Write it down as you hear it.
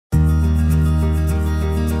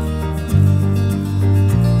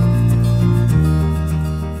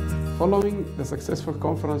Following the successful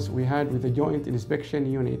conference we had with the Joint Inspection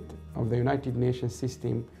Unit of the United Nations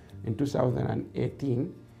System in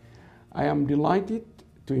 2018, I am delighted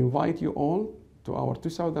to invite you all to our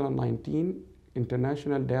 2019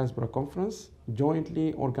 International Diaspora Conference,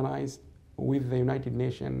 jointly organized with the United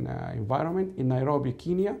Nations Environment in Nairobi,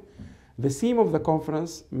 Kenya. The theme of the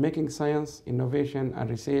conference, Making Science, Innovation and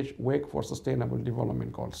Research Work for Sustainable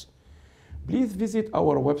Development Goals. Please visit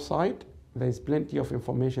our website. There is plenty of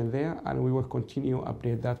information there, and we will continue to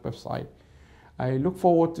update that website. I look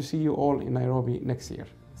forward to see you all in Nairobi next year.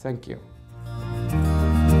 Thank you.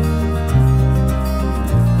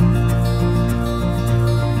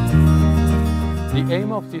 The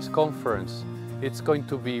aim of this conference, it's going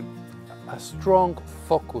to be a strong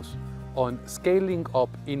focus on scaling up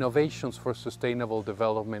innovations for sustainable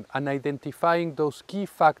development and identifying those key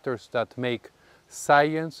factors that make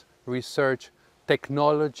science, research,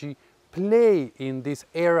 technology play in this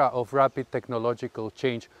era of rapid technological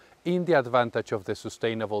change in the advantage of the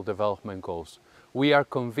Sustainable Development Goals. We are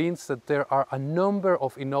convinced that there are a number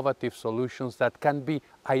of innovative solutions that can be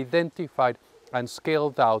identified and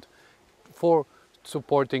scaled out for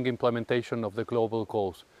supporting implementation of the global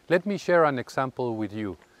goals. Let me share an example with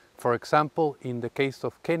you. For example, in the case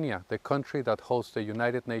of Kenya, the country that hosts the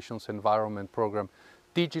United Nations Environment Program,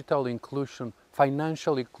 digital inclusion,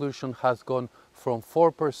 financial inclusion has gone from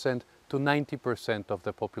 4% to 90% of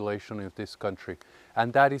the population of this country.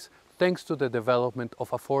 And that is thanks to the development of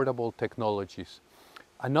affordable technologies.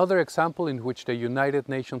 Another example in which the United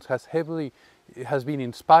Nations has been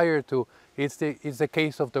inspired to is the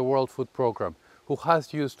case of the World Food Programme, who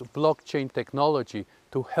has used blockchain technology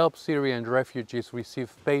to help Syrian refugees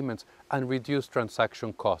receive payments and reduce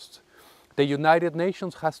transaction costs. The United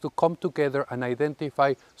Nations has to come together and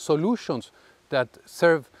identify solutions that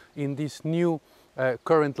serve in this new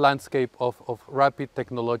current landscape of rapid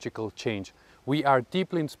technological change. We are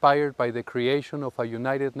deeply inspired by the creation of a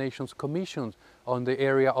United Nations Commission on the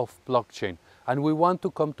area of blockchain. And we want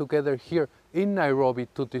to come together here in Nairobi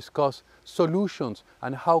to discuss solutions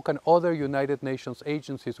and how can other United Nations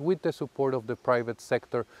agencies, with the support of the private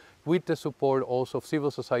sector, with the support also of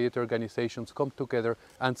civil society organizations, come together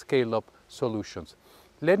and scale up solutions.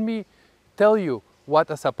 Let me tell you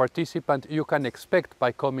what, as a participant, you can expect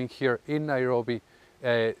by coming here in Nairobi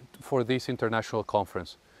for this international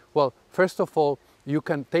conference. Well, first of all, you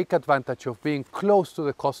can take advantage of being close to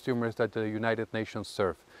the customers that the United Nations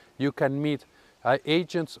serve. You can meet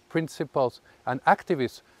agents, principals, and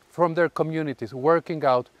activists from their communities working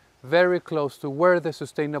out very close to where the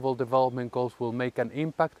Sustainable Development Goals will make an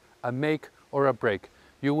impact, a make or a break.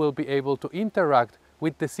 You will be able to interact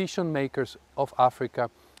with decision makers of Africa,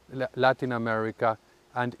 Latin America,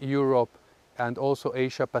 and Europe, and also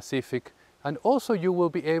Asia Pacific. And also you will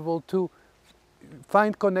be able to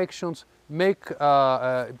find connections,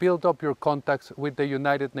 build up your contacts with the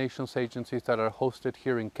United Nations agencies that are hosted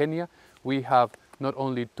here in Kenya. We have not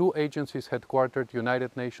only two agencies headquartered,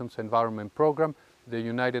 United Nations Environment Program, the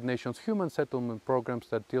United Nations Human Settlement Programs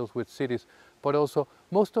that deals with cities, but also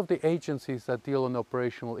most of the agencies that deal on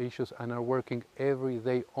operational issues and are working every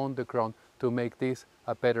day on the ground to make this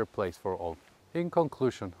a better place for all. In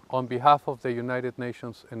conclusion, on behalf of the United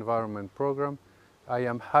Nations Environment Program, I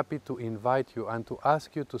am happy to invite you and to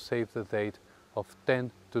ask you to save the date of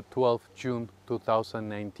 10 to 12 June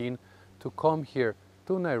 2019 to come here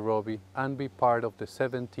to Nairobi and be part of the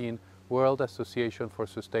 17th World Association for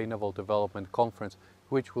Sustainable Development Conference,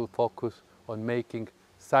 which will focus on making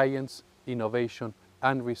science, innovation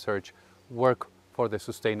and research work for the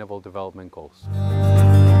Sustainable Development Goals.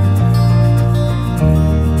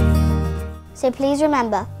 So please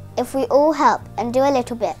remember, if we all help and do a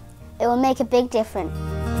little bit, it will make a big difference.